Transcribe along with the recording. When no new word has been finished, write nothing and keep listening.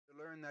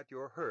learn that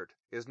your hurt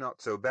is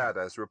not so bad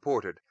as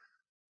reported.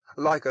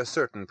 Like a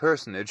certain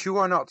personage, you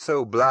are not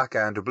so black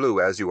and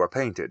blue as you are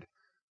painted.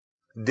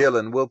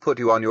 Dillon will put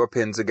you on your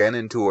pins again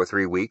in 2 or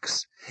 3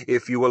 weeks,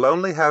 if you will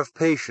only have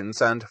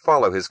patience and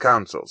follow his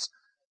counsels.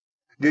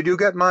 Did you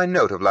get my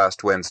note of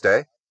last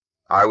Wednesday?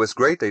 I was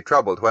greatly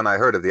troubled when I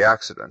heard of the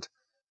accident.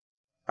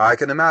 I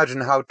can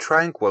imagine how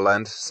tranquil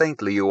and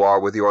saintly you are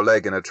with your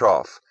leg in a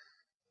trough.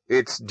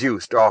 It's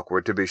deuced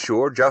awkward, to be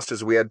sure, just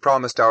as we had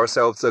promised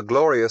ourselves a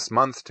glorious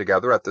month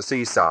together at the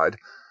seaside,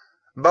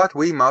 but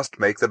we must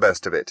make the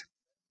best of it.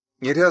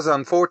 It is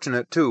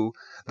unfortunate, too,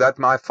 that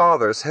my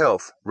father's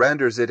health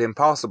renders it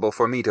impossible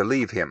for me to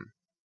leave him.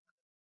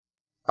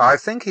 I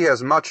think he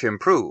has much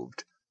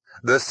improved.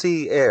 The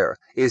sea air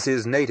is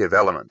his native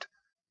element,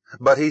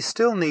 but he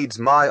still needs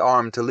my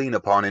arm to lean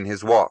upon in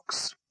his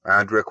walks,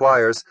 and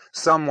requires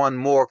someone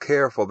more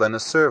careful than a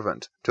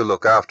servant to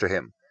look after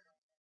him.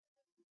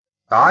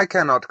 I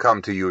cannot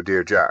come to you,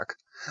 dear Jack,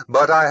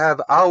 but I have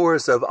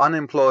hours of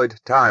unemployed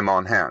time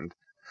on hand,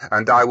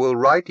 and I will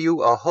write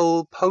you a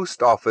whole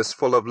post-office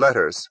full of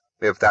letters,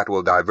 if that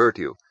will divert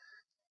you.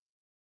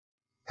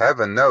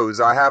 Heaven knows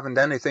I haven't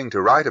anything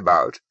to write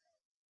about.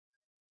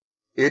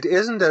 It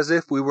isn't as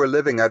if we were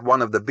living at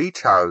one of the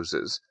beach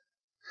houses.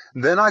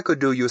 Then I could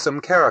do you some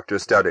character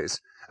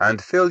studies,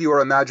 and fill your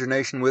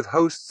imagination with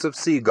hosts of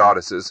sea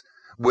goddesses,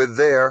 with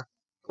their,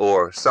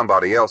 or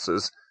somebody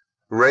else's,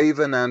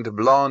 raven and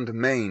blonde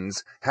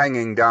manes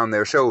hanging down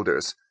their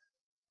shoulders.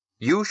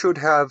 You should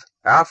have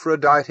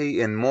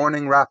Aphrodite in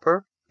morning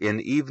wrapper,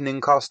 in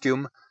evening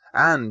costume,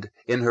 and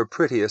in her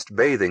prettiest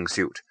bathing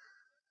suit.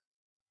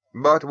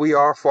 But we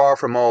are far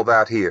from all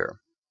that here.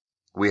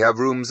 We have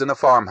rooms in a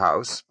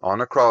farmhouse, on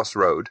a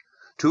crossroad,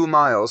 2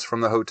 miles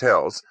from the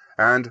hotels,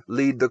 and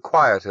lead the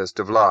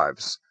quietest of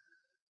lives.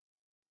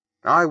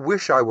 I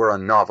wish I were a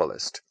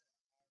novelist.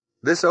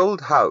 This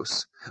old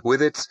house,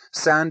 with its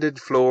sanded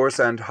floors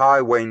and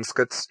high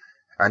wainscots,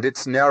 and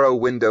its narrow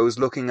windows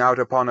looking out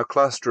upon a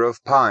cluster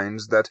of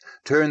pines that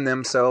turn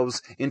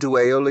themselves into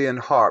aeolian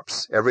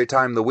harps every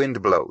time the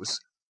wind blows,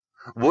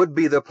 would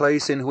be the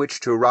place in which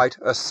to write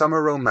a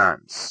summer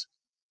romance.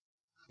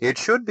 It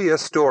should be a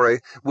story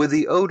with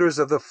the odors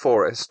of the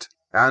forest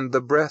and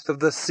the breath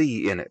of the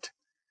sea in it.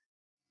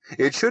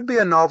 It should be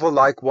a novel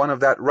like one of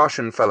that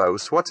Russian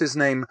fellow's, what's his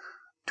name,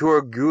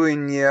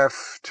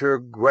 Turgenev,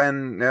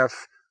 Turgenev.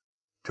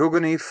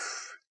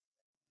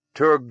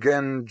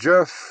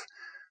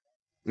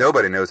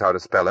 Nobody knows how to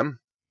spell him.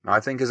 I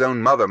think his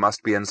own mother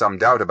must be in some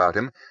doubt about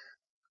him.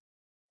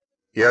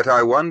 Yet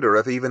I wonder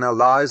if even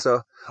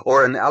Eliza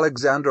or an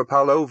Alexandra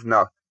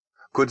Pavlovna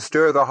could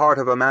stir the heart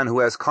of a man who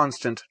has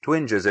constant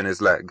twinges in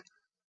his leg.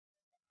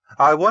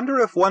 I wonder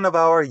if one of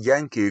our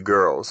Yankee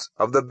girls,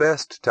 of the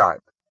best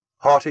type,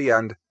 haughty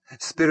and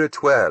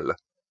spirituelle,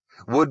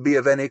 would be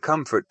of any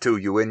comfort to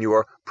you in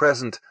your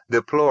present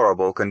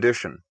deplorable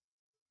condition.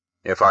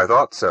 If I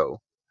thought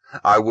so,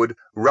 I would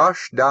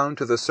rush down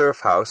to the surf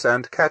house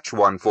and catch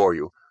one for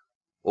you,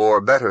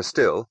 or better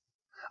still,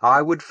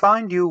 I would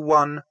find you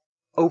one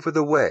over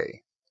the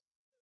way.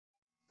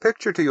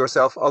 Picture to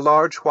yourself a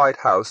large white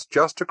house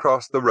just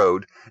across the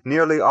road,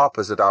 nearly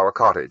opposite our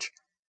cottage.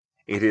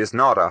 It is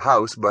not a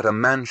house, but a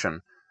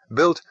mansion,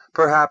 built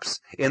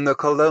perhaps in the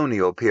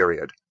colonial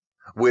period,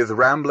 with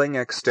rambling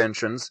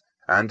extensions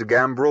and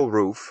gambrel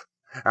roof,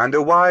 and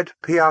a wide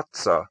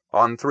piazza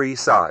on 3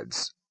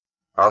 sides.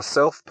 A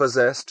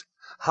self-possessed,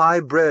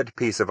 high-bred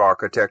piece of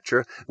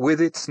architecture with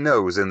its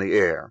nose in the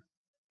air.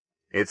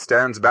 It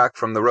stands back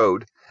from the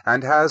road,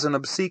 and has an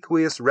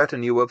obsequious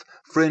retinue of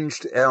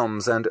fringed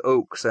elms and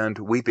oaks and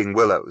weeping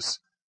willows.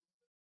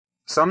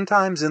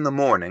 Sometimes in the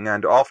morning,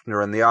 and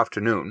oftener in the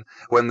afternoon,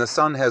 when the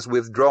sun has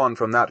withdrawn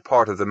from that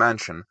part of the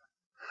mansion,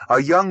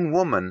 a young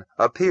woman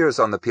appears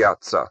on the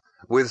piazza,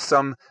 with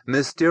some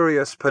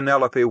mysterious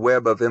Penelope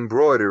web of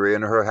embroidery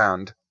in her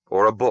hand,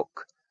 or a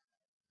book.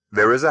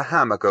 There is a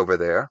hammock over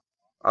there,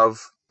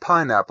 of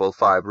pineapple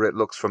fiber it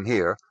looks from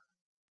here.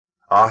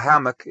 A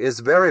hammock is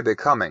very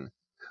becoming,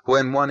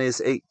 when one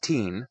is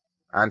 18,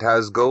 and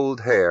has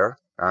gold hair,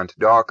 and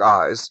dark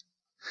eyes,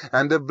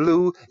 and a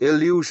blue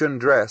illusion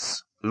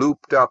dress,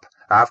 looped up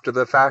after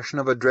the fashion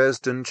of a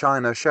Dresden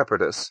china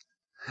shepherdess,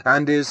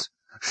 and is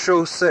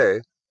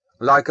chaussée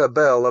like a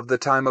belle of the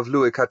time of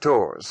Louis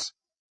XIV.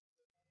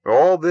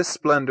 All this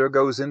splendor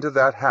goes into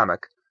that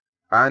hammock,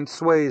 and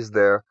sways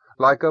there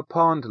like a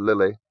pond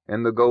lily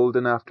in the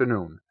golden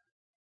afternoon.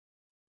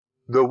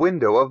 The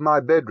window of my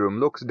bedroom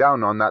looks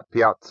down on that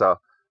piazza,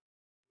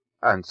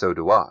 and so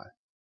do I.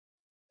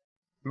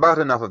 But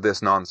enough of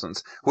this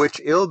nonsense, which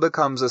ill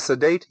becomes a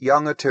sedate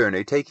young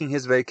attorney taking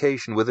his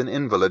vacation with an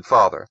invalid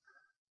father.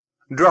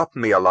 Drop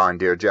me a line,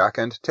 dear Jack,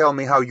 and tell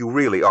me how you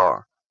really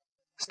are.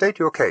 State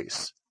your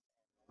case.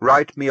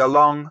 Write me a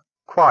long,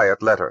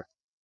 quiet letter.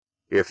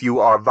 If you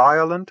are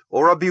violent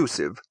or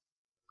abusive,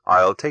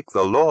 I'll take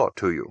the law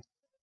to you.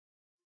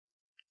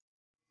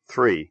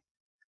 3.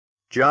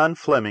 John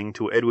Fleming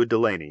to Edward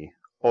Delaney,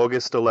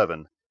 August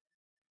 11.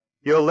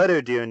 Your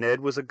letter, dear Ned,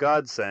 was a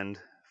godsend.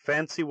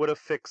 Fancy what a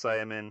fix I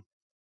am in.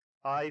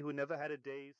 I, who never had a day's